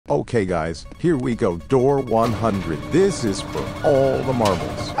Okay guys, here we go. Door 100. This is for all the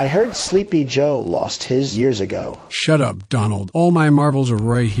marbles. I heard Sleepy Joe lost his years ago. Shut up, Donald. All my marbles are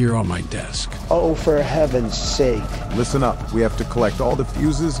right here on my desk. Oh, for heaven's sake. Listen up. We have to collect all the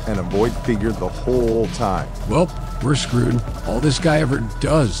fuses and avoid figure the whole time. Well, we're screwed. All this guy ever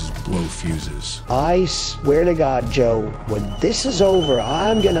does is blow fuses. I swear to God, Joe, when this is over,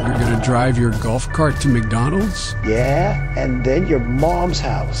 You're gonna drive your golf cart to McDonald's? Yeah, and then your mom's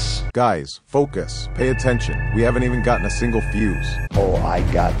house. Guys, focus. Pay attention. We haven't even gotten a single fuse. Oh, I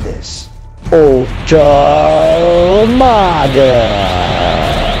got this. Ultra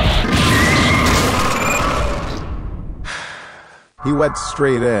He went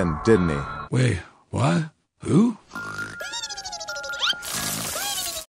straight in, didn't he? Wait, what? Who?